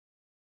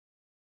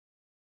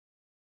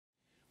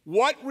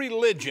What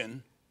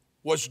religion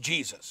was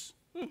Jesus?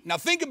 Now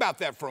think about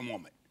that for a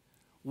moment.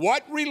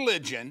 What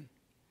religion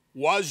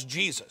was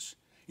Jesus?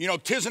 You know,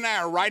 Tiz and I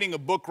are writing a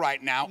book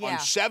right now on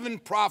 7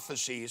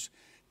 prophecies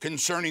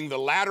concerning the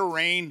latter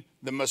rain,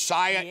 the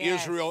Messiah,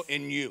 Israel,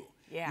 and you.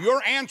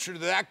 Your answer to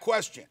that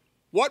question,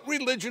 what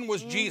religion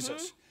was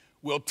Jesus,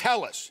 will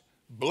tell us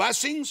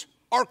blessings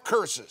or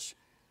curses.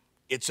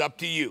 It's up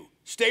to you.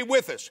 Stay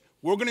with us.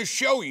 We're going to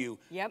show you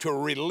to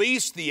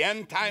release the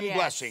end-time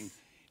blessing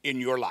in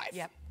your life.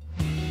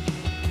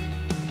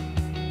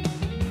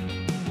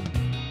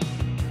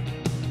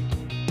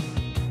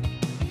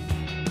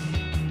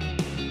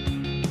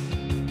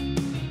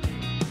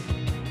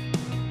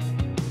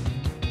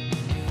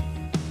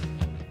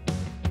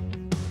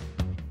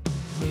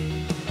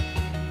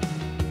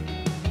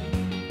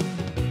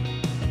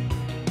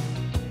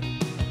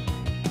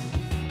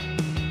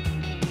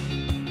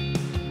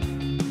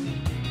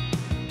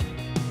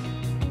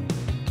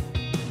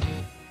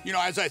 You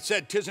know, as I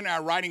said, Tiz and I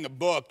are writing a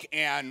book,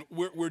 and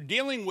we're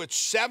dealing with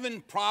 7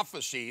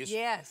 prophecies.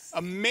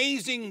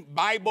 Amazing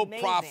Bible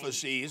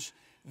prophecies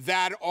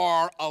that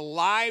are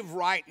alive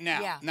right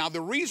now. Now,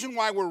 the reason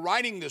why we're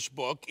writing this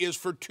book is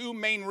for 2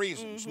 main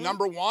reasons.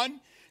 Number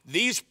 1,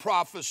 these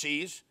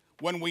prophecies,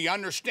 when we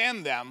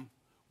understand them,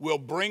 will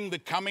bring the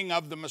coming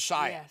of the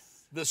Messiah.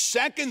 The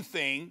second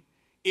thing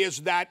is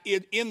that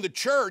in the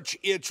church,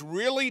 it's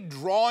really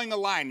drawing a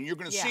line, and you're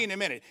going to see in a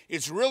minute,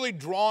 it's really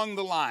drawing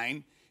the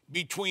line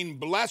between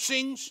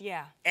blessings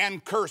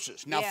and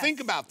curses. Now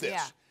think about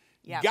this.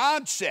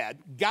 God says,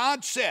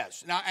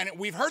 now, and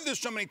we've heard this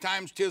so many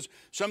times, Tiz,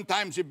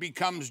 sometimes it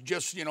becomes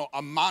just, you know,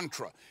 a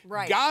mantra.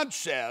 God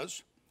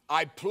says,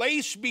 I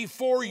place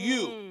before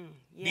you,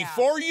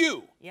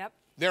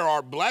 there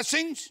are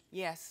blessings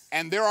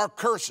and there are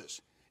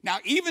curses. Now,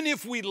 even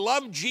if we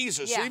love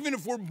Jesus, even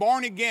if we're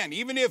born again,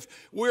 even if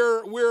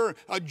we're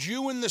a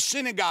Jew in the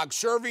synagogue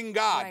serving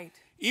God,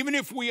 even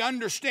if we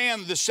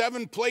understand the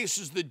 7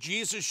 places that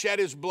Jesus shed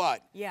his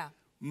blood,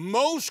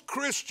 most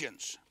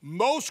Christians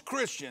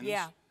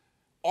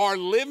are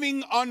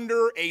living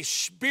under a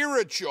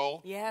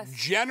spiritual,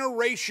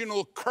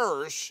 generational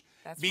curse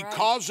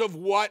because of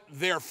what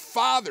their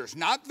fathers,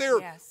 not their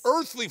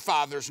earthly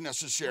fathers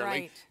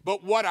necessarily,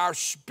 but what our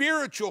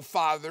spiritual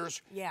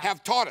fathers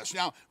have taught us.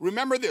 Now,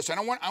 remember this, and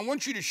I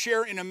want you to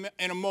share in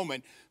a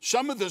moment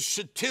some of the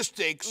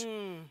statistics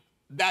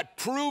that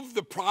prove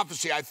the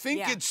prophecy. I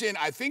think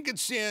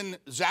it's in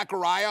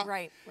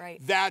Zechariah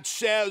that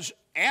says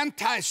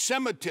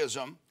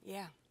anti-Semitism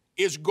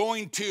is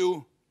going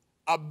to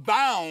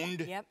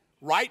abound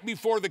right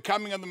before the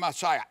coming of the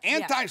Messiah.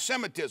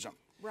 Anti-Semitism.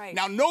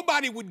 Now,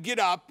 nobody would get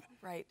up,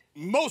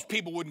 most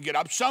people wouldn't get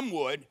up, some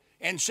would,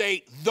 and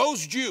say,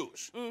 those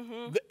Jews,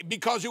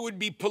 because it would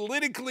be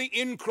politically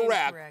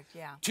incorrect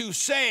to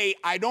say,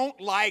 I don't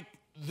like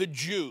the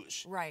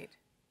Jews.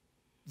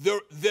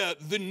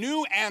 The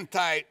new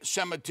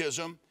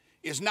anti-Semitism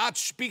is not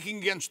speaking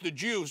against the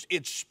Jews,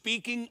 it's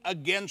speaking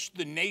against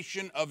the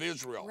nation of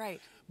Israel.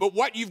 But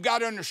what you've got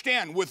to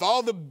understand, with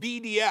all the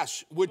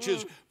BDS, which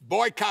is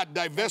boycott,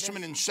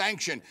 divestment, and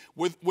sanction,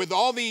 with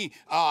all the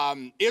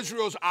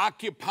Israel's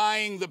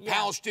occupying the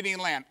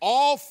Palestinian land,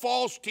 all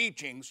false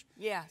teachings,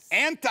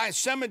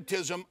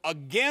 anti-Semitism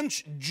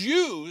against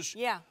Jews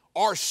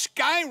are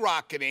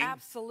skyrocketing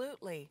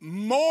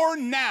more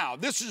now.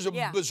 This is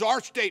a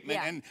bizarre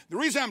statement, and the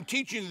reason I'm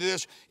teaching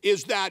this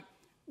is that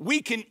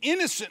we can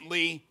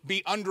innocently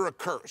be under a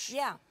curse.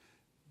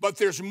 But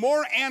there's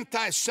more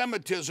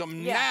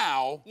anti-Semitism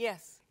now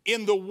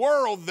in the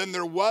world than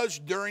there was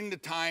during the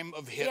time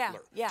of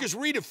Hitler. Just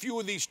read a few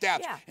of these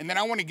stats, and then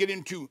I want to get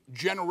into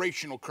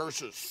generational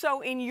curses.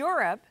 So in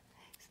Europe,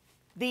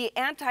 the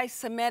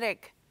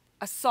anti-Semitic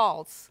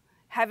assaults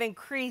have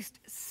increased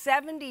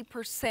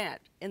 70%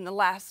 in the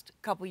last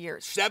couple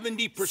years.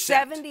 70%?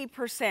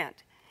 70%.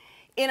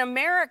 In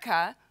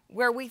America,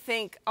 where we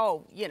think,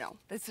 oh, you know,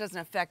 this doesn't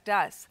affect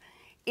us,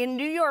 in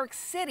New York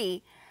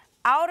City,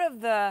 out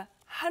of the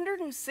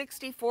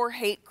 164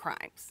 hate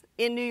crimes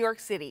in New York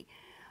City,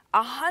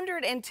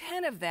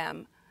 110 of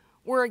them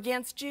were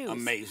against Jews.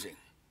 Amazing.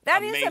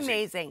 That is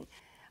amazing.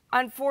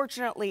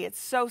 Unfortunately,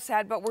 it's so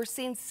sad, but we're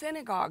seeing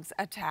synagogues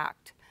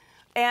attacked.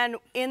 And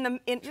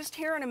just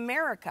here in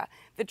America,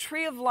 the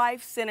Tree of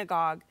Life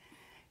Synagogue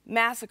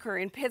massacre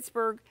in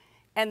Pittsburgh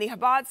and the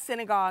Chabad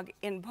Synagogue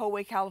in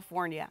Poway,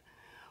 California,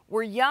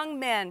 were young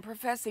men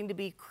professing to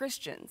be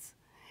Christians.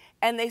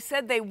 And they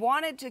said they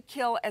wanted to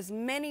kill as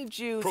many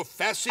Jews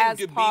professing as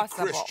to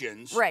possible. be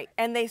Christians.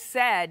 And they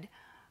said,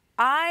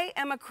 I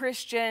am a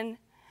Christian.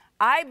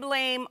 I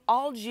blame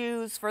all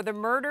Jews for the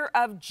murder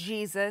of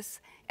Jesus,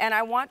 and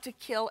I want to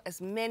kill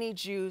as many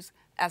Jews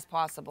as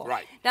possible.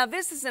 Now,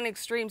 this is an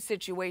extreme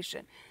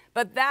situation,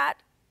 but that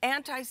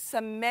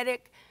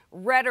anti-Semitic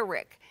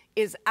rhetoric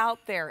is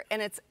out there,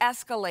 and it's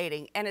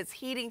escalating, and it's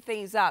heating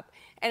things up,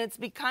 and it's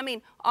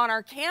becoming, on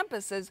our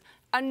campuses,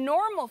 a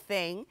normal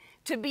thing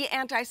to be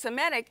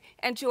anti-Semitic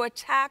and to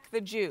attack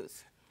the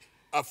Jews.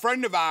 A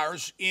friend of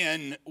ours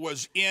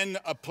was in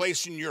a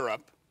place in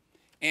Europe,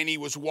 and he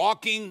was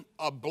walking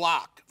a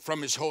block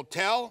from his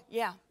hotel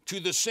yeah. to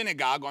the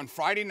synagogue on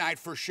Friday night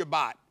for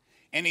Shabbat.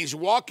 And he's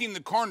walking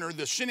the corner.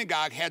 The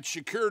synagogue had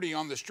security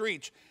on the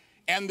streets.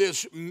 And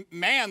this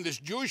man, this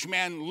Jewish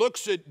man,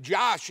 looks at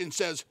Josh and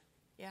says,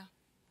 yeah.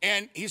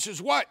 And he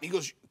says, what? He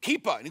goes,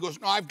 kippah. And he goes,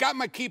 no, I've got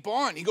my kippah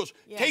on. He goes,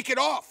 yeah. Take it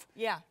off.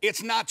 Yeah.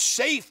 It's not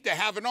safe to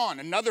have it on.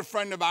 Another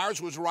friend of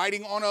ours was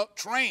riding on a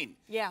train.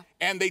 Yeah.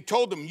 And they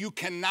told him, you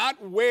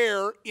cannot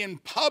wear in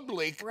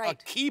public right. a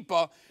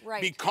kippah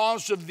right.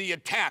 because of the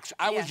attacks.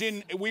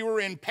 We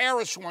were in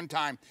Paris one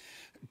time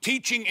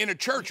teaching in a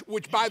church,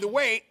 which, by the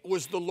way,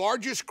 was the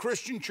largest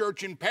Christian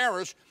church in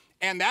Paris.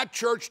 And that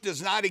church does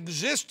not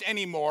exist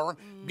anymore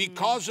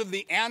because of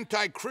the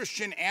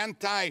anti-Christian,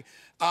 anti-Semitic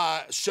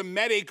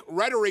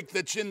rhetoric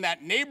that's in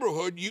that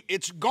neighborhood.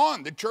 It's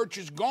gone. The church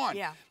is gone.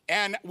 Yeah.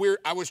 And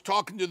I was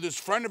talking to this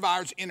friend of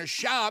ours in a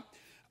shop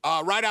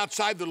right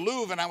outside the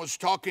Louvre, and I was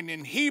talking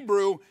in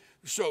Hebrew.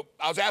 So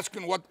I was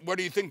asking, what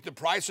do you think the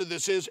price of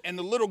this is? And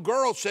the little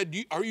girl said,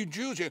 are you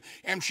Jews?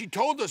 And she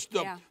told us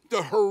the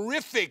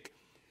horrific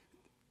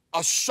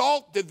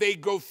assault that they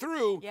go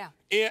through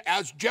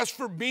as just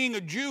for being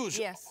a Jew,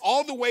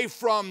 all the way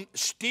from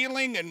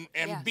stealing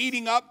and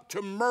beating up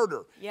to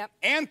murder. Yep.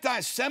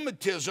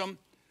 Anti-Semitism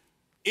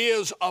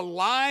is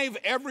alive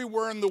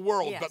everywhere in the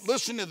world. But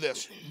listen to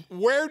this.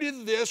 Where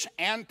did this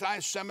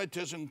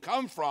anti-Semitism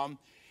come from,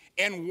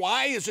 and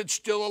why is it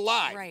still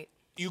alive? Right.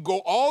 You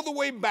go all the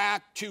way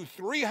back to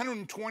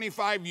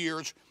 325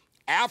 years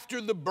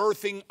after the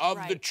birthing of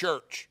the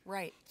church.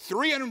 Right.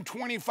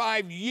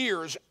 325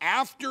 years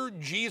after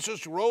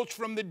Jesus rose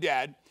from the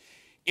dead,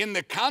 in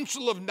the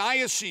Council of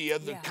Nicaea,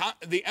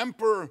 the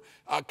Emperor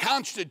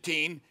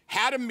Constantine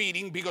had a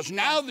meeting because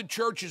now the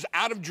church is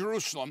out of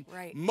Jerusalem.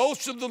 Right.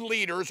 Most of the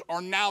leaders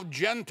are now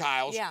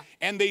Gentiles.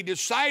 And they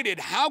decided,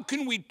 how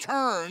can we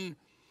turn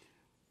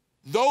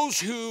those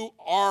who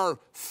are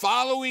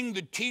following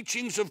the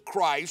teachings of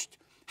Christ,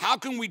 how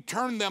can we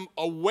turn them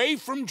away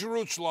from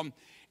Jerusalem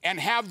and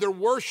have their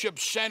worship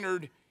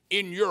centered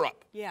in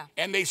Europe?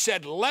 And they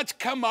said, let's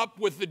come up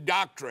with the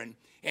doctrine.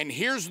 And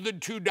here's the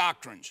two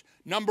doctrines.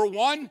 Number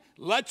one,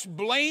 let's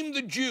blame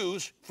the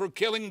Jews for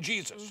killing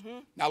Jesus.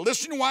 Now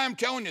listen to why I'm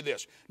telling you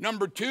this.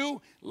 Number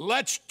two,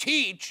 let's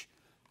teach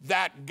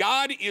that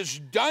God is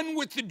done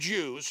with the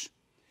Jews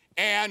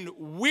and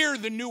we're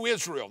the new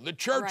Israel. The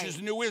church is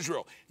the new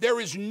Israel. There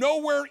is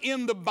nowhere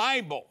in the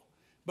Bible,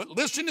 but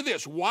listen to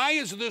this. Why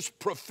is this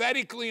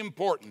prophetically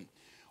important?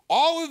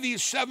 All of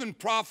these 7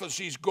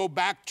 prophecies go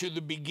back to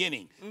the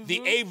beginning. The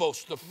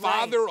Avos, the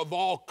father of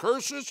all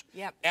curses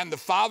and the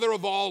father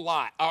of all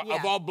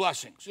of all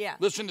blessings.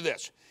 Listen to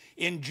this.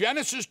 In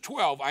Genesis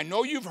 12, I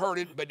know you've heard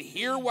it, but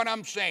hear what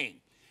I'm saying.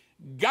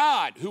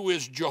 God, who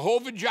is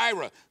Jehovah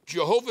Jireh,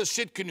 Jehovah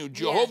Sitkanu,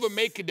 Jehovah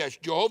Mekadesh,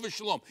 Jehovah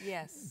Shalom.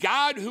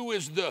 God, who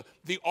is the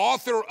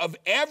author of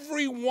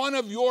every one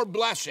of your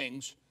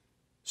blessings,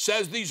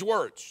 says these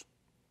words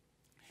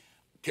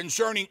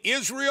concerning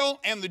Israel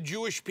and the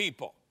Jewish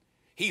people.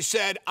 He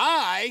said,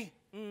 I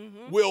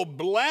will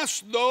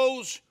bless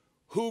those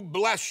who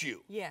bless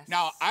you.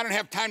 Now, I don't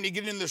have time to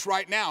get into this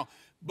right now,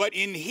 but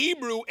in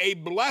Hebrew, a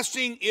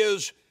blessing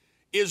is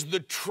the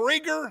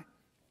trigger.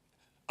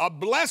 A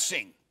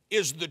blessing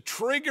is the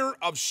trigger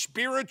of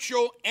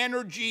spiritual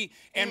energy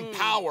and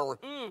power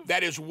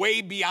that is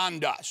way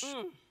beyond us.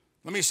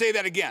 Let me say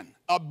that again.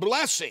 A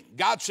blessing.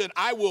 God said,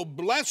 I will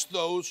bless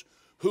those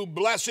who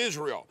bless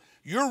Israel.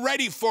 You're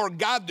ready for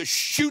God to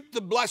shoot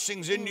the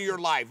blessings into your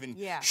life and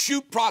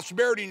shoot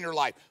prosperity in your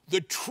life.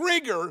 The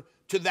trigger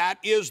to that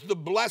is the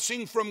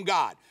blessing from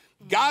God.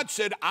 God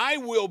said, I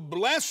will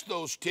bless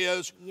those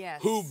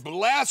who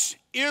bless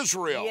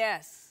Israel.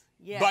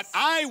 But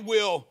I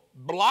will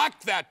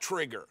block that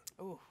trigger.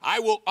 I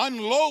will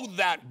unload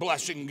that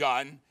blessing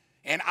gun,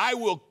 and I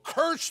will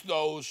curse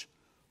those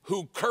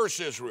who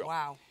curse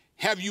Israel.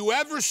 Have you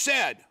ever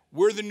said,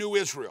 we're the new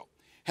Israel?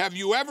 Have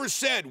you ever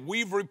said,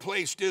 we've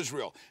replaced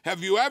Israel?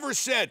 Have you ever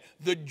said,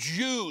 the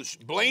Jews,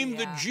 blame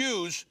the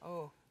Jews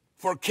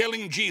for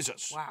killing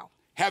Jesus?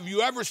 Have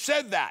you ever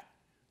said that?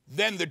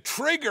 Then the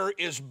trigger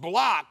is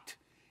blocked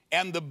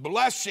and the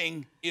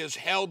blessing is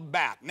held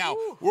back. Now,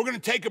 we're going to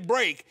take a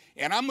break,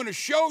 and I'm going to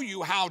show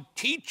you how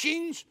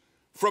teachings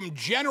from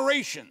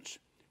generations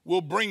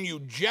will bring you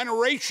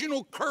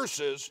generational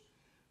curses,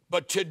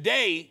 but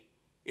today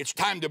it's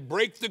time to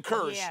break the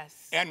curse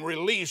and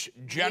release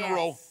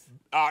generational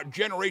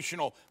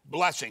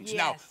blessings.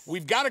 Now,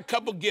 we've got a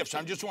couple gifts.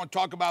 I just want to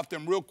talk about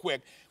them real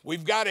quick.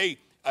 We've got a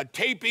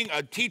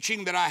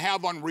teaching that I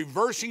have on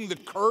reversing the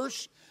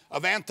curse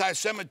of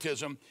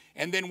anti-Semitism,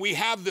 and then we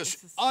have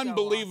this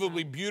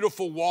unbelievably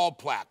beautiful wall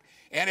plaque.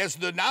 And as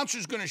the announcer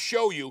is going to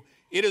show you,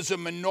 it is a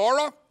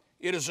menorah,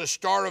 it is a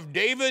Star of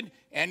David,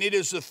 and it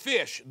is a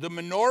fish. The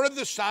menorah,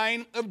 the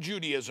sign of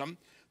Judaism,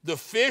 the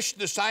fish,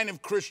 the sign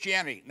of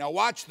Christianity. Now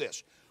watch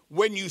this.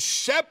 When you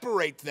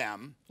separate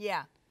them,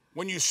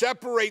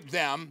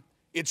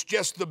 it's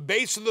just the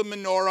base of the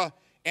menorah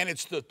and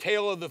it's the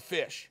tail of the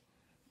fish.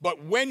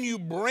 But when you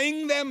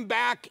bring them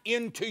back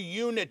into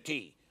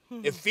unity,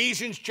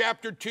 Ephesians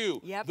chapter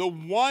 2, the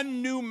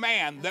one new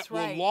man that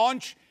will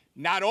launch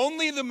not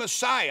only the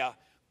Messiah,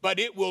 but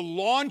it will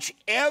launch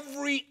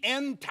every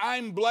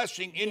end-time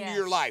blessing into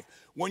your life.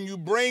 When you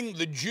bring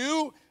the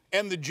Jew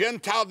and the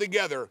Gentile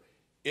together,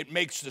 it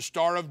makes the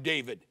Star of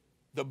David.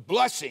 The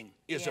blessing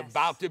is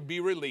about to be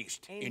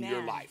released in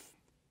your life.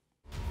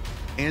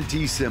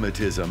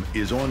 Anti-Semitism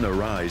is on the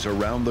rise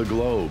around the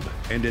globe,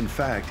 and in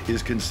fact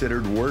is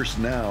considered worse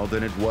now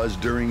than it was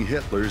during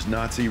Hitler's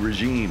Nazi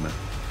regime.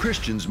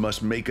 Christians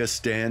must make a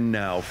stand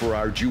now for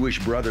our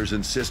Jewish brothers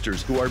and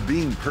sisters who are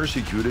being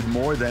persecuted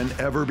more than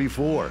ever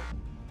before.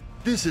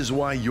 This is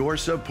why your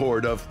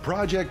support of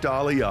Project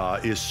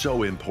Aliyah is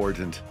so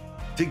important.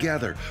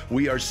 Together,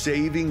 we are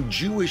saving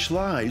Jewish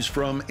lives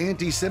from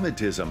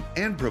anti-Semitism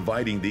and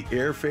providing the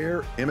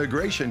airfare,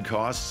 immigration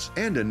costs,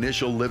 and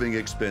initial living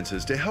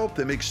expenses to help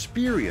them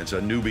experience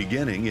a new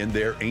beginning in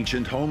their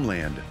ancient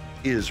homeland,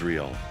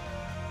 Israel.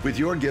 With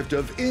your gift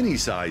of any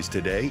size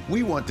today,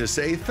 we want to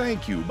say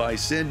thank you by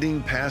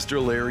sending Pastor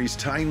Larry's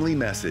timely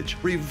message,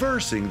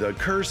 Reversing the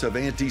Curse of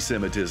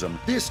Anti-Semitism.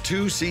 This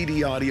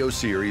 2-CD audio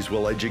series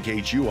will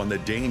educate you on the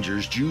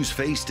dangers Jews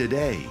face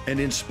today and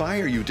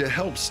inspire you to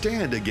help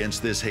stand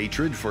against this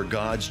hatred for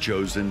God's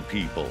chosen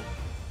people.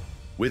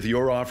 With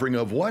your offering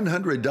of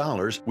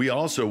 $100, we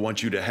also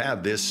want you to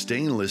have this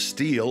stainless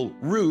steel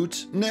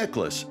Roots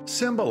necklace,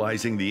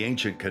 symbolizing the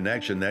ancient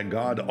connection that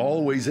God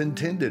always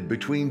intended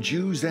between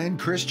Jews and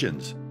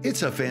Christians.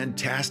 It's a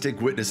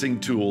fantastic witnessing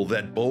tool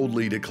that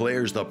boldly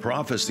declares the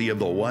prophecy of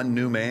the one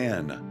new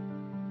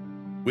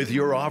man. With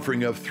your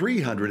offering of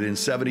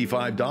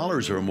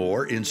 $375 or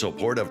more in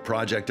support of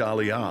Project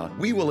Aliyah,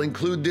 we will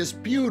include this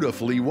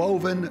beautifully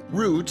woven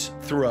Roots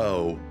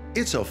throw.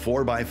 It's a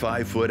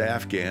 4x5-foot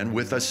Afghan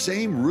with the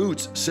same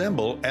Roots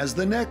symbol as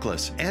the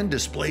necklace and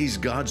displays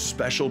God's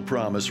special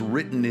promise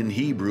written in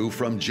Hebrew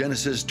from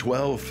Genesis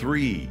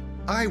 12:3.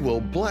 I will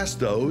bless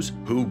those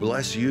who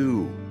bless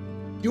you.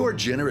 Your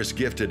generous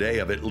gift today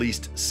of at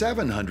least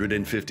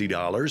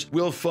 $750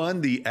 will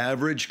fund the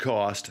average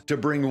cost to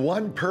bring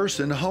one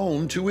person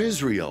home to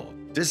Israel.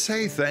 To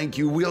say thank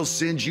you, we'll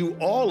send you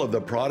all of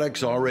the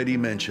products already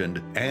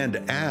mentioned and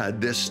add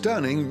this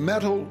stunning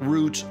metal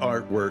Roots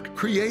artwork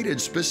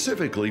created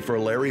specifically for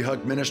Larry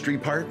Huch Ministry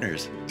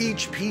partners.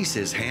 Each piece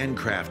is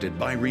handcrafted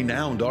by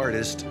renowned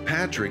artist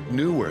Patrick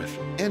Neuwirth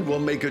and will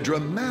make a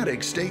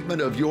dramatic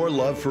statement of your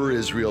love for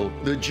Israel,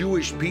 the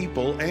Jewish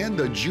people, and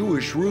the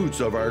Jewish roots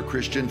of our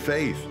Christian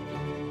faith.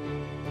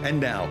 And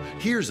now,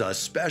 here's a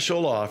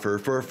special offer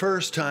for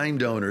first-time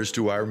donors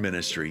to our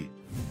ministry.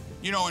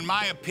 You know, in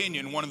my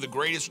opinion, one of the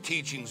greatest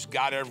teachings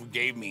God ever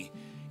gave me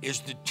is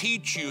to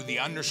teach you the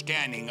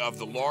understanding of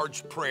the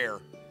Lord's Prayer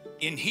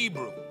in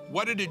Hebrew.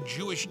 What did a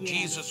Jewish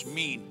Jesus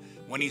mean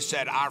when he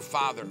said, Our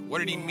Father? What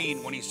did he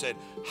mean when he said,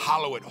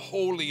 Hallowed,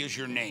 holy is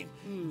your name?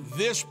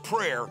 This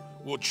prayer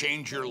will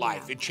change your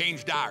life. It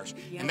changed ours.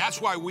 And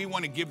that's why we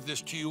want to give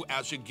this to you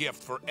as a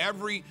gift for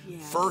every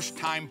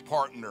first-time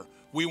partner.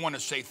 We want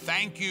to say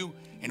thank you,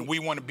 and we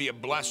want to be a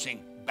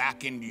blessing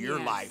back into your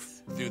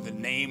life through the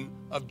name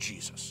of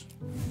Jesus.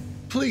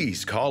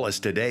 Please call us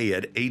today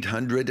at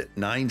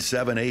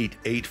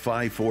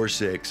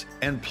 800-978-8546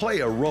 and play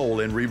a role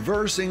in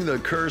reversing the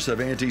curse of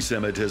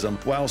anti-Semitism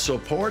while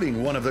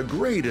supporting one of the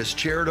greatest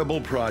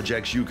charitable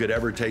projects you could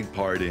ever take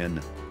part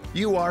in.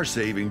 You are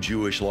saving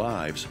Jewish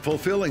lives,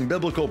 fulfilling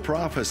biblical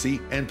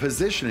prophecy, and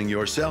positioning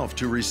yourself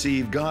to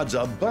receive God's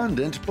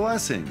abundant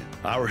blessing.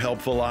 Our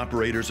helpful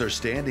operators are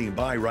standing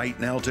by right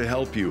now to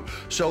help you,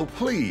 so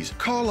please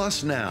call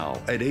us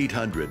now at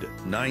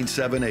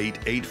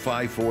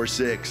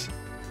 800-978-8546.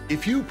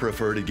 If you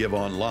prefer to give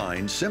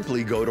online,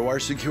 simply go to our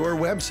secure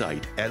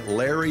website at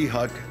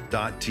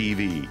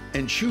larryhuch.tv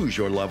and choose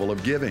your level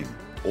of giving.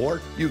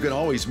 Or you can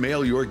always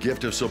mail your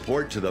gift of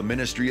support to the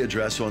ministry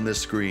address on this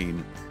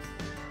screen.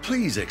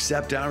 Please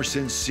accept our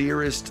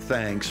sincerest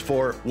thanks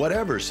for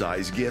whatever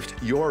size gift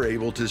you're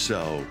able to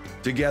sow.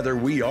 Together,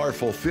 we are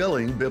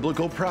fulfilling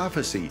biblical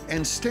prophecy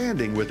and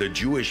standing with the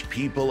Jewish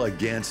people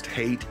against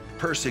hate,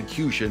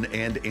 persecution,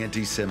 and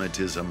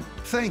anti-Semitism.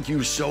 Thank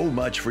you so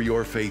much for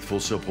your faithful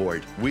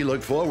support. We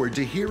look forward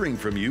to hearing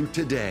from you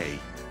today.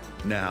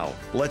 Now,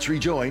 let's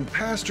rejoin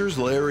Pastors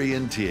Larry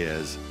and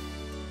Tiz.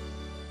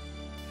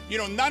 You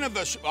know, none of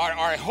us, or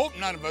I hope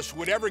none of us,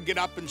 would ever get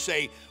up and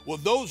say, well,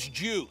 those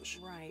Jews.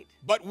 Right.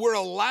 But we're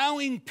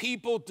allowing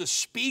people to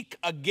speak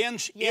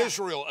against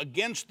Israel,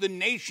 against the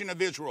nation of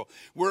Israel.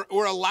 We're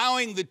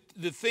allowing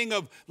the thing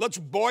of let's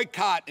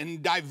boycott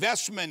and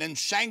divestment and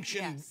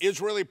sanction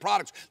Israeli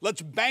products.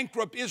 Let's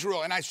bankrupt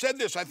Israel. And I said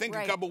this, I think,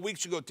 a couple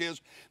weeks ago,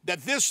 Tiz,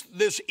 that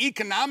this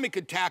economic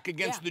attack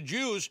against the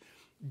Jews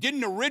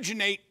didn't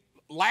originate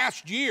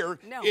last year.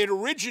 No. It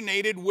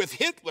originated with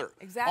Hitler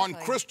on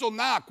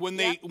Kristallnacht when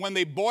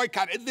they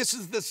boycotted. This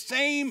is the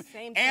same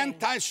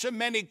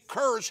anti-Semitic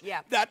curse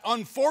that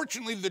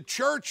unfortunately the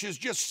church has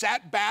just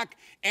sat back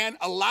and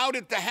allowed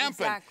it to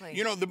happen. Exactly.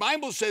 You know, the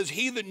Bible says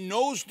he that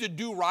knows to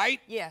do right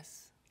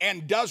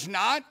and does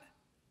not,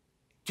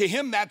 to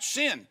him that's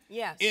sin.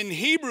 Yes. In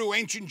Hebrew,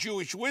 ancient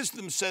Jewish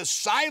wisdom says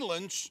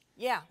silence.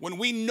 Yeah. When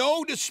we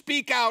know to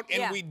speak out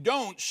and we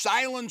don't,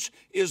 silence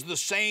is the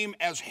same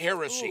as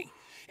heresy. Ooh.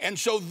 And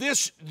so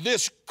this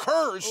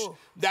curse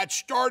that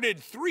started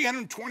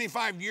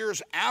 325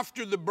 years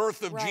after the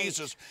birth of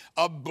Jesus,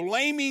 of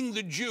blaming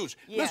the Jews.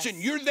 Listen,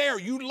 you're there.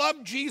 You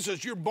love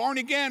Jesus. You're born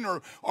again,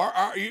 or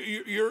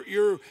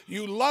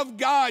you love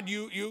God.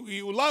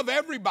 You love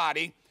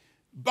everybody.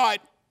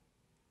 But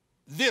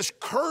this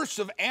curse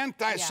of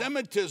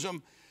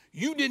anti-Semitism,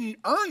 you didn't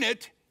earn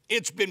it.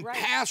 It's been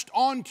passed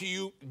on to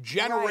you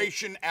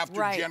generation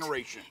after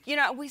generation. You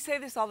know, we say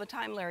this all the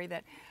time, Larry,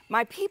 that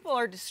my people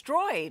are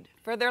destroyed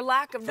for their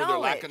lack of knowledge. For their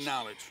lack of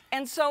knowledge.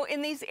 And so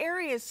in these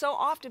areas, so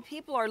often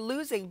people are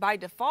losing by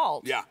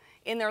default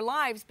in their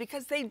lives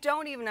because they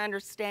don't even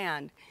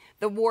understand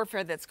the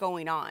warfare that's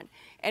going on.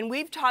 And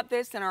we've taught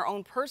this in our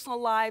own personal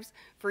lives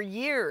for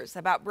years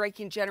about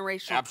breaking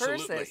generational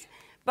curses.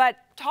 But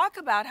talk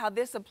about how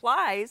this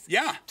applies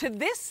to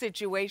this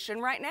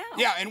situation right now.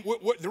 Yeah, and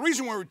the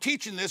reason we're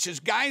teaching this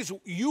is, guys,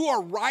 you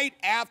are right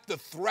at the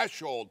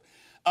threshold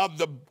of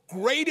the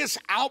greatest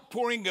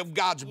outpouring of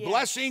God's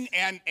blessing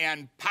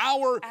and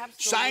power,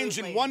 signs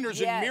and wonders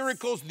and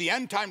miracles, the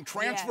end-time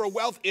transfer of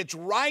wealth. It's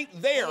right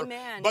there.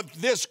 Amen. But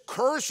this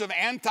curse of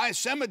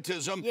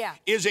anti-Semitism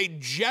is a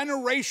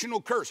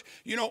generational curse.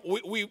 You know,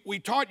 we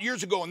taught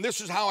years ago, and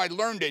this is how I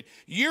learned it.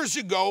 Years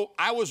ago,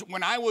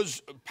 when I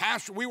was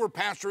pastor, we were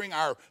pastoring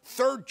our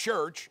third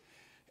church.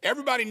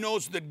 Everybody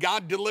knows that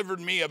God delivered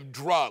me of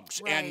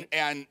drugs, and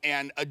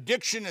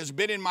addiction has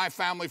been in my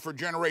family for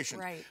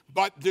generations.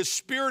 But the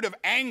spirit of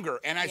anger,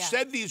 and I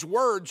said these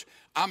words,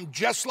 I'm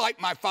just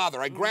like my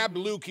father. I grabbed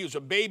Luke, he was a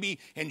baby,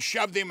 and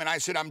shoved him, and I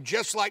said, I'm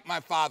just like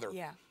my father.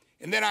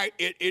 And then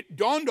it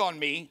dawned on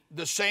me,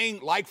 the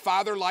saying, like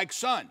father, like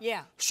son.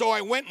 So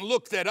I went and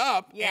looked that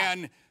up,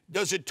 and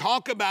does it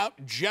talk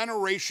about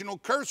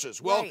generational curses?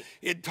 Well,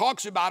 it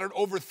talks about it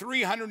over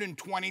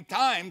 320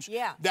 times,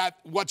 that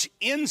what's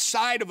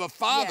inside of a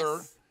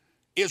father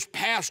is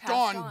passed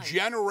on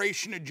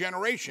generation to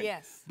generation.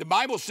 The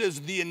Bible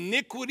says the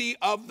iniquity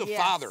of the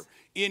father.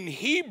 In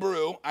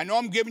Hebrew, I know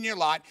I'm giving you a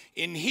lot,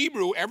 in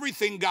Hebrew,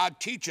 everything God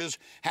teaches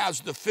has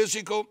the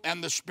physical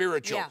and the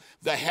spiritual,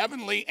 the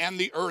heavenly and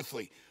the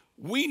earthly.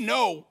 We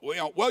know,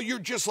 well, you're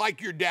just like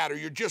your dad or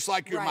you're just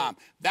like your mom.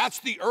 That's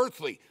the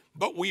earthly.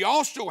 But we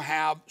also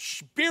have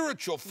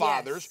spiritual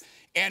fathers,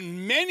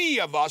 and many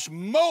of us,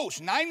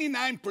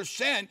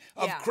 99%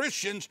 of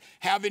Christians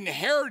have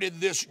inherited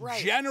this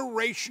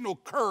generational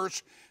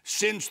curse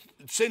since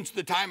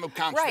the time of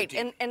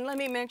Constantine. And let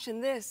me mention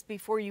this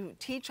before you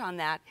teach on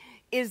that,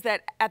 is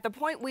that at the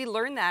point we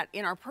learned that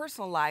in our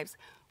personal lives,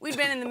 we've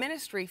been in the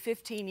ministry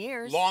 15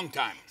 years. Long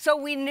time. So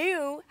we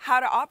knew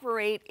how to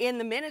operate in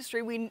the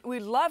ministry. We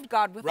loved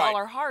God with all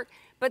our heart,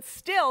 but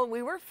still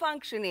we were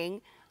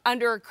functioning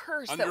under a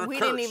curse that we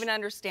didn't even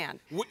understand.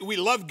 We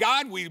love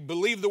God, we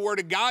believe the word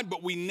of God,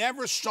 but we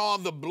never saw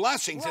the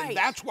blessings. And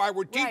that's why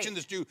we're teaching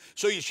this to you,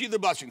 so you see the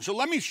blessings. So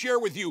let me share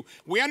with you,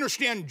 we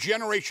understand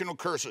generational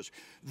curses.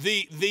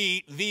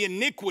 The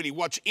iniquity,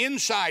 what's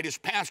inside, is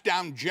passed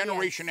down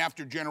generation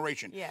after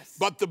generation.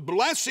 But the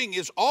blessing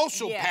is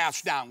also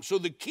passed down. So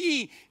the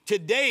key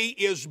today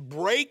is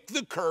break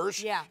the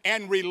curse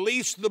and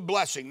release the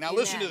blessing. Now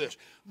listen to this.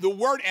 The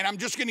word, and I'm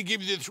just going to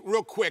give you this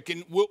real quick,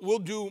 and we'll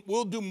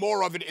do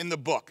more of it in the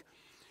book.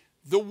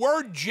 The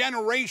word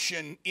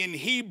generation in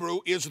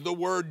Hebrew is the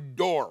word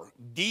dor,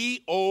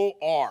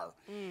 D-O-R.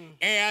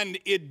 And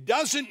it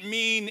doesn't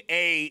mean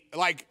a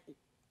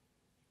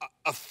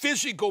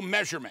physical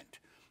measurement.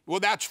 Well,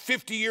 that's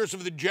 50 years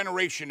of the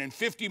generation and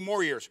 50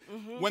 more years.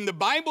 When the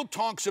Bible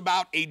talks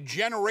about a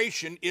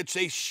generation, it's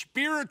a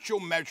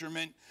spiritual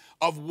measurement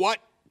of what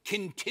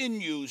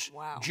continues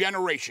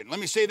generation. Let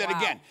me say that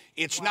again.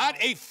 It's not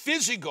a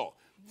physical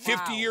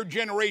 50-year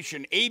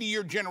generation,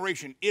 80-year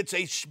generation. It's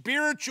a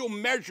spiritual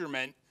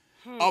measurement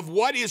of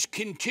what is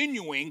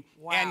continuing,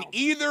 and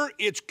either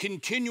it's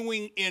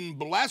continuing in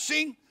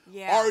blessing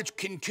or it's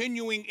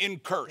continuing in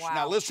curse.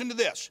 Now listen to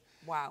this.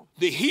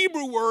 The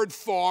Hebrew word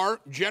for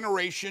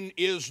generation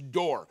is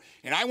dor.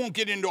 And I won't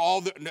get into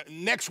all the,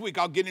 next week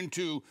I'll get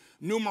into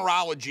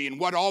numerology and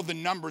what all the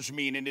numbers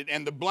mean,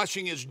 and the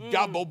blessing is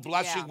double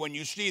blessing when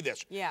you see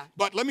this.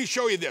 But let me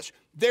show you this.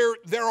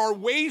 There are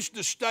ways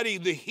to study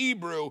the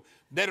Hebrew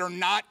that are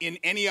not in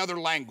any other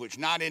language,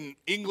 not in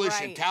English,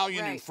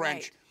 Italian, and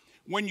French.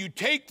 When you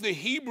take the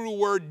Hebrew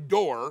word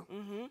dor,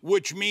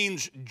 which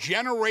means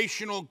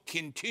generational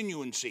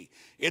continuancy,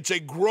 it's a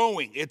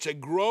growing,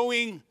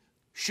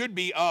 should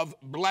be of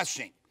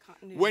blessing.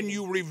 When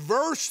you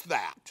reverse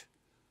that,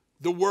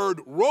 the word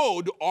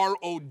rod,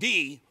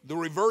 R-O-D, the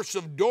reverse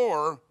of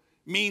dor,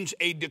 means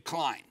a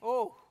decline.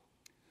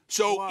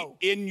 So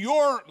in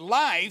your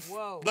life,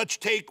 let's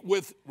take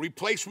with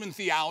replacement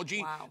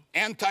theology,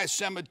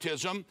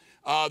 anti-Semitism,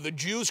 the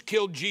Jews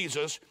killed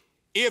Jesus.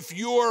 If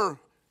you're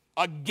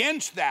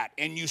against that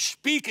and you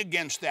speak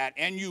against that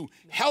and you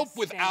help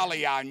with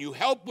Aliyah and you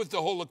help with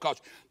the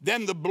Holocaust,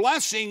 then the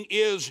blessing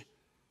is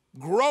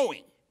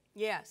growing.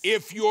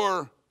 If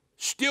you're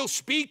still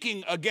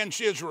speaking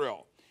against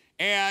Israel,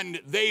 and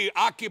they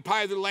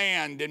occupy the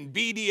land and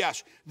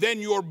BDS,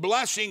 then your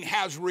blessing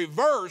has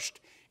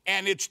reversed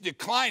and it's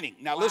declining.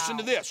 Now listen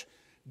to this.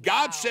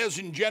 God says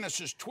in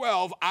Genesis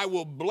 12, I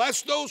will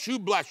bless those who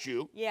bless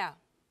you,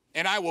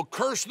 and I will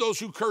curse those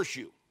who curse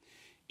you.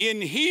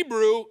 In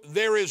Hebrew,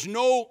 there is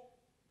no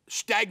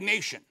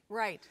stagnation.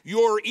 Right.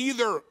 You're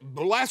either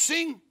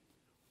blessing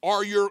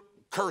or you're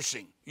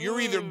cursing.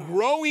 You're either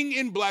growing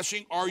in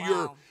blessing or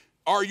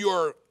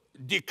you're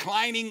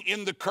declining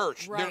in the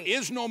curse. Right. There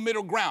is no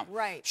middle ground.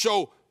 Right.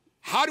 So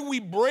how do we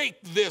break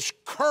this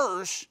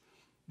curse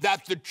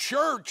that the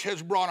church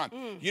has brought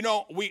on? You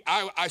know,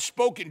 I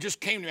spoke, it just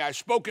came to me, I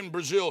spoke in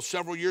Brazil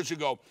several years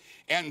ago,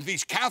 and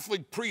these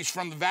Catholic priests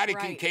from the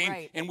Vatican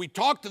came, and we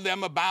talked to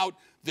them about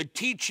the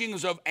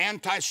teachings of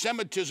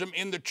anti-Semitism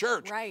in the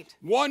church. Right.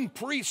 One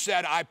priest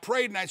said, I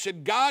prayed and I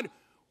said, God,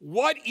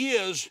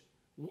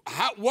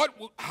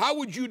 how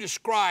would you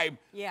describe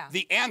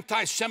the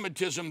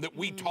anti-Semitism that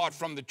we taught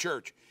from the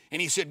church?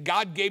 And he said,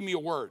 God gave me a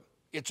word.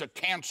 It's a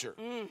cancer.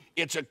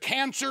 It's a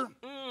cancer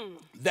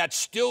that's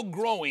still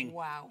growing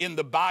in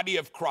the body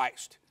of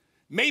Christ.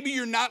 Maybe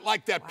you're not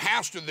like that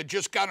pastor that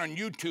just got on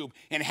YouTube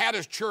and had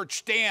his church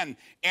stand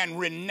and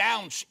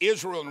renounce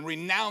Israel and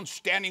renounce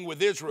standing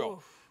with Israel.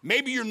 Oof.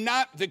 Maybe you're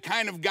not the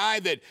kind of guy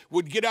that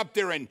would get up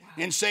there and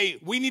say,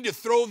 we need to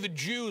throw the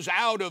Jews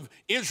out of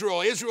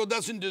Israel.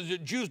 The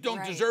Jews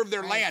don't deserve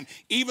their land,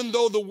 even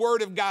though the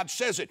word of God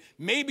says it.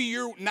 Maybe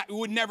you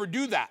would never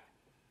do that.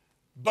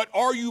 But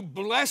are you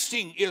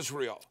blessing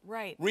Israel?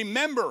 Right.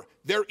 Remember,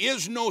 there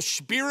is no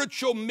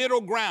spiritual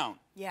middle ground.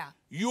 Yeah.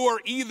 You are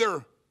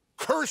either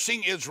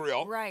cursing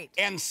Israel,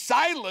 and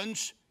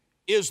silence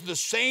is the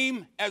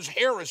same as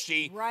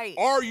heresy,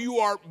 or you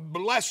are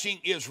blessing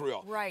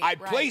Israel. I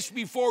place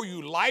before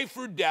you life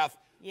or death,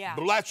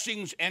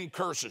 blessings and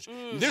curses.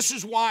 This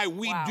is why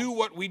we do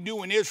what we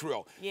do in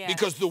Israel,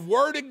 because the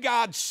Word of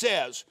God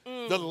says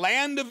the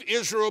land of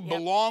Israel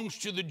belongs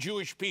to the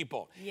Jewish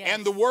people.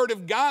 And the Word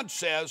of God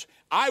says,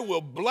 I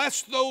will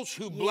bless those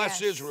who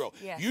bless Israel.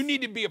 You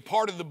need to be a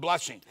part of the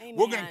blessing. Amen.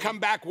 We're going to come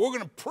back, we're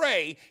going to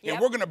pray, and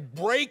we're going to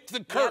break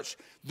the curse.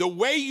 The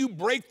way you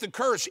break the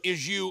curse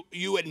is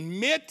you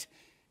admit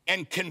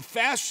and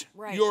confess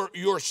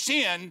your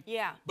sin,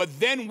 but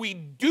then we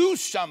do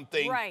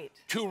something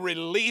to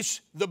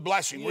release the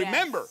blessing.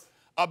 Remember,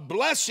 a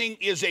blessing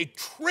is a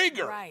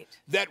trigger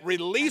that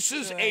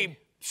releases a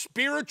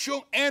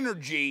spiritual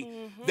energy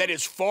that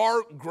is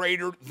far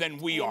greater than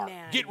we are.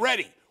 Get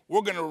ready.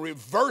 We're going to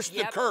reverse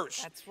the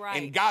curse,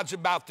 and God's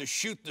about to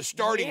shoot the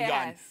starting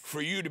gun for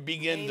you to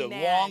begin the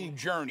long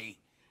journey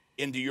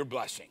into your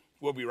blessing.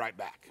 We'll be right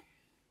back.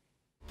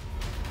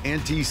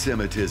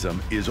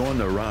 Anti-Semitism is on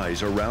the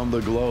rise around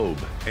the globe,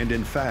 and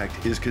in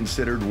fact is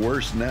considered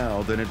worse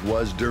now than it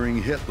was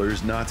during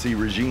Hitler's Nazi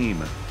regime.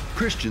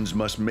 Christians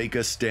must make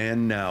a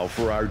stand now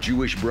for our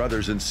Jewish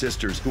brothers and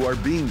sisters who are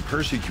being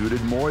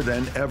persecuted more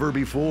than ever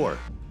before.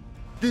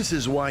 This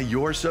is why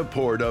your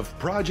support of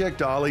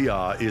Project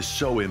Aliyah is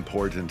so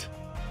important.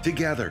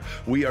 Together,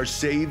 we are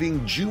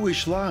saving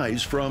Jewish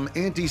lives from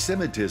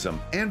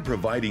anti-Semitism and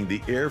providing the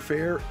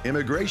airfare,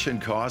 immigration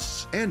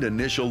costs, and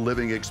initial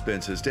living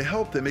expenses to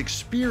help them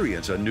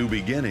experience a new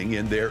beginning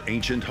in their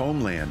ancient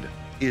homeland,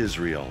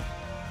 Israel.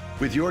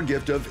 With your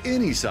gift of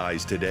any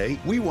size today,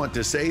 we want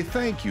to say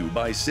thank you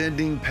by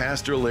sending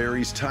Pastor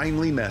Larry's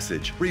timely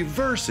message,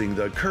 Reversing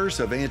the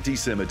Curse of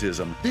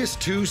Anti-Semitism. This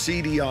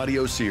 2-CD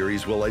audio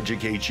series will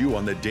educate you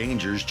on the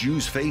dangers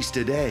Jews face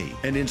today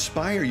and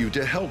inspire you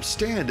to help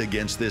stand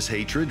against this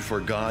hatred for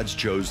God's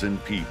chosen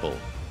people.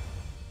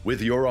 With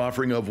your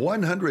offering of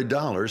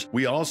 $100,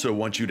 we also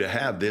want you to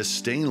have this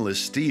stainless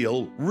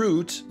steel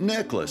Roots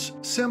necklace,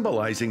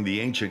 symbolizing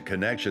the ancient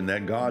connection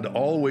that God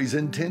always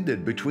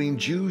intended between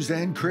Jews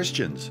and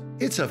Christians.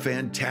 It's a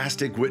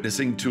fantastic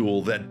witnessing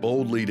tool that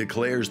boldly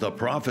declares the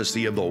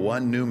prophecy of the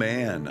one new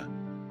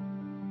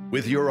man.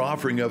 With your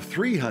offering of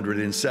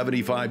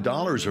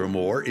 $375 or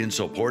more in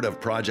support of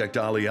Project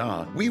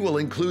Aliyah, we will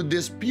include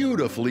this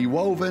beautifully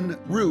woven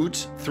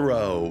Roots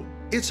throw.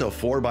 It's a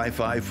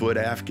 4x5-foot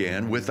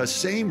Afghan with the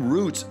same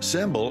Roots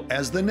symbol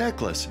as the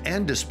necklace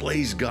and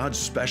displays God's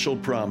special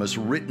promise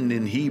written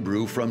in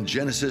Hebrew from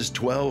Genesis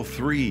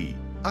 12:3.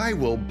 I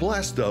will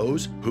bless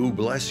those who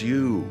bless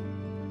you.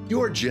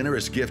 Your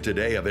generous gift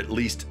today of at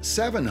least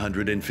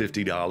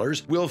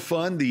 $750 will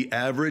fund the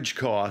average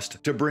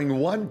cost to bring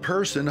one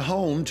person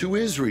home to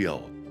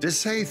Israel. To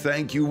say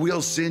thank you,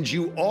 we'll send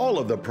you all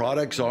of the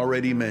products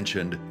already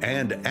mentioned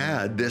and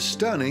add this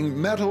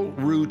stunning metal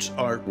Roots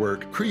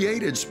artwork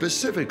created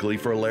specifically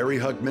for Larry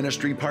Huch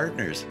Ministry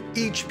partners.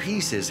 Each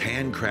piece is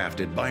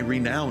handcrafted by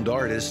renowned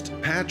artist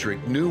Patrick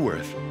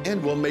Neuwirth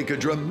and will make a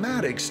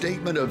dramatic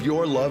statement of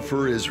your love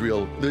for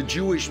Israel, the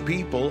Jewish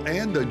people,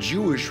 and the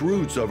Jewish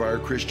roots of our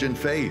Christian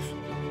faith.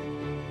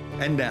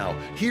 And now,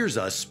 here's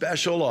a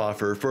special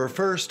offer for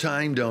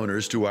first-time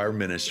donors to our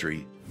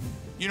ministry.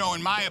 You know,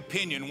 in my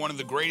opinion, one of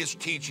the greatest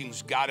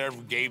teachings God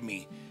ever gave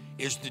me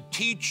is to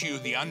teach you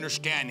the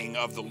understanding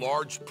of the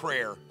Lord's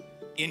Prayer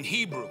in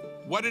Hebrew.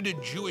 What did a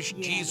Jewish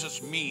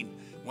Jesus mean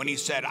when he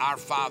said, our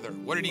Father?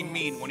 What did he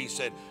mean when he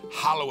said,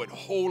 hallowed,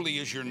 holy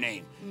is your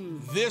name?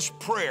 This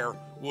prayer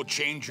will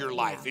change your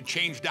life. It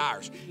changed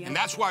ours. And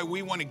that's why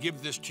we want to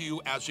give this to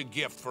you as a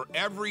gift. For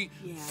every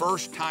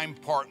first-time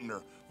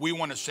partner, we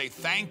want to say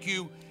thank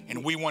you,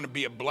 and we want to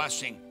be a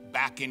blessing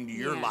back into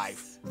your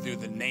life through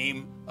the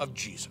name of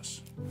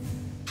Jesus.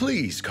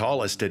 Please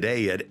call us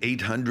today at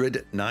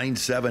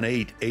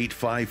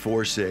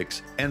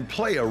 800-978-8546 and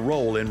play a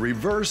role in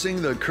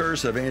reversing the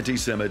curse of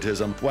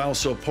anti-Semitism while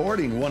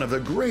supporting one of the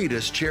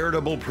greatest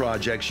charitable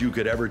projects you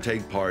could ever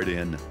take part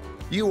in.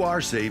 You are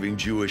saving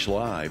Jewish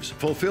lives,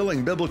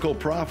 fulfilling biblical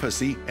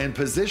prophecy, and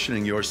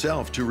positioning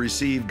yourself to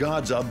receive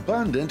God's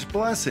abundant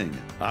blessing.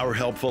 Our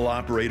helpful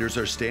operators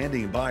are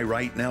standing by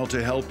right now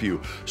to help you,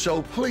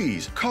 so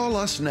please call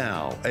us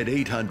now at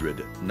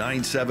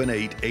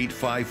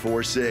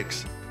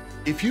 800-978-8546.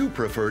 If you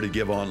prefer to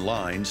give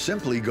online,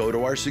 simply go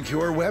to our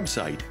secure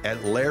website at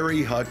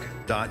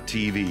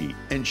larryhuck.tv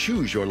and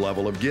choose your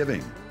level of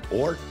giving.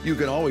 Or you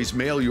can always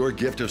mail your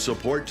gift of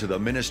support to the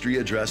ministry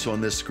address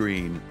on this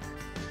screen.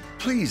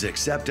 Please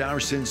accept our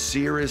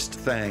sincerest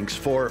thanks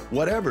for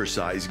whatever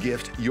size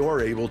gift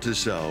you're able to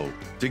sow.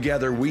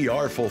 Together, we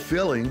are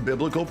fulfilling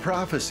biblical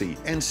prophecy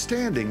and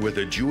standing with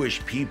the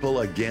Jewish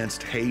people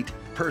against hate,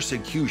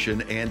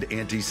 persecution, and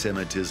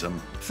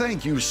anti-Semitism.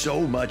 Thank you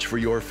so much for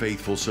your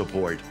faithful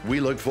support. We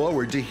look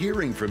forward to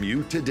hearing from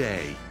you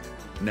today.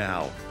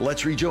 Now,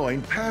 let's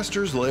rejoin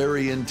Pastors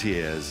Larry and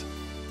Tiz.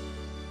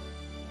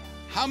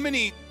 How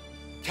many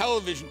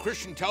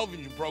Christian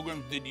television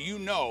programs did you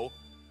know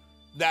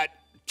that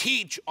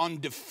teach on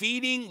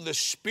defeating the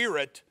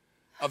spirit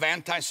of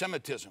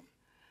anti-Semitism?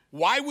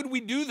 Why would we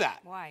do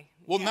that? Why?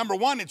 Well, number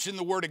one, it's in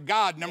the Word of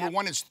God. Number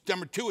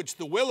two, it's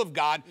the will of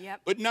God.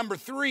 But number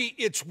three,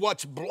 it's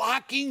what's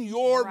blocking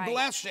your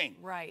blessing.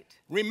 Right.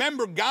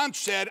 Remember, God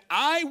said,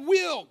 I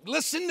will.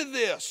 Listen to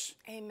this.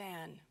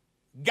 Amen.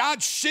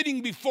 God's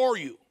sitting before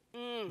you.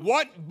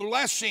 What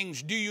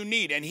blessings do you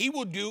need? And he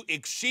will do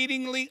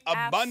exceedingly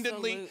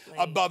abundantly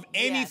above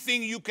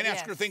anything you can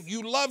ask or think.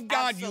 You love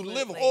God, you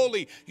live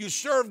holy, you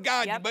serve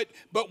God,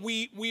 but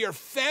we are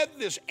fed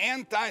this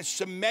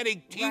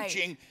anti-Semitic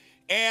teaching,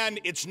 and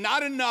it's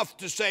not enough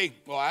to say,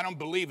 well, I don't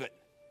believe it.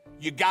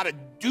 You got to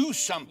do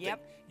something.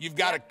 You've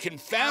got to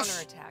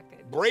confess,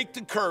 break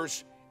the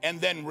curse, and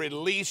then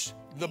release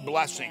the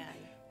blessing.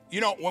 You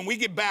know, when we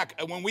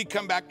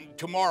come back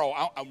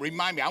tomorrow,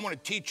 remind me, I want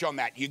to teach on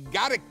that. You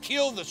got to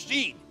kill the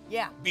seed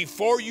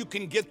before you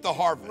can get the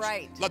harvest.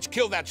 Let's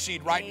kill that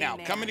seed right now.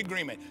 Come in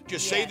agreement.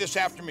 Just say this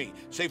after me.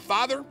 Say,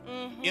 Father,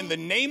 in the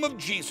name of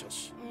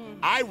Jesus,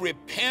 I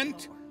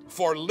repent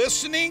for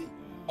listening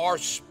or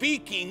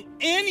speaking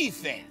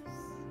anything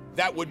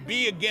that would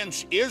be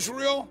against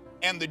Israel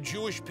and the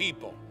Jewish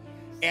people.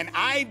 And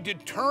I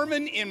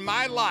determine in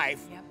my life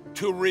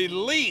to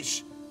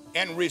release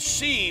and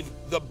receive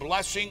the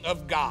blessing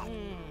of God.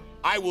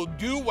 I will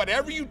do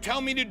whatever you tell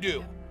me to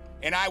do,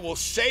 and I will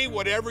say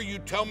whatever you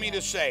tell me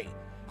to say.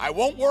 I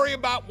won't worry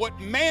about what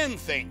man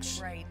thinks.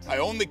 I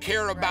only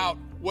care about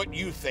what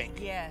you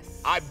think.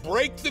 I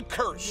break the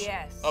curse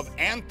of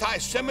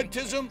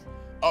anti-Semitism,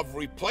 of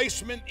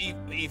replacement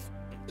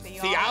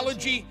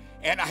theology,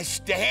 and I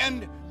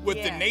stand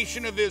with the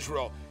nation of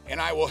Israel,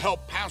 and I will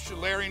help Pastor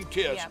Larry and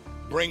Tiz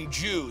bring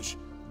Jews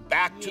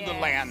back to the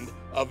land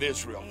of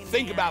Israel.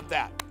 Think about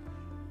that.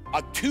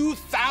 A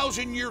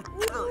 2,000-year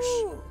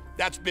curse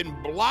that's been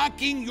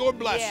blocking your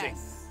blessing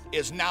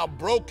is now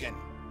broken,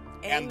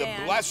 and the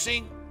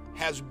blessing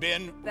has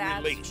been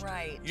released.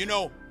 You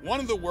know, one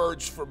of the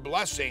words for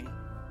blessing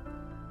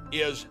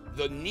is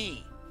the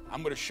knee.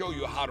 I'm going to show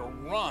you how to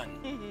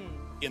run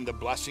in the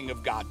blessing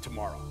of God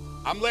tomorrow.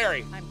 I'm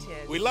Larry. I'm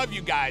Tiz. We love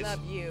you guys.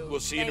 Love you.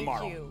 We'll see you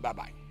tomorrow.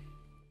 Bye-bye.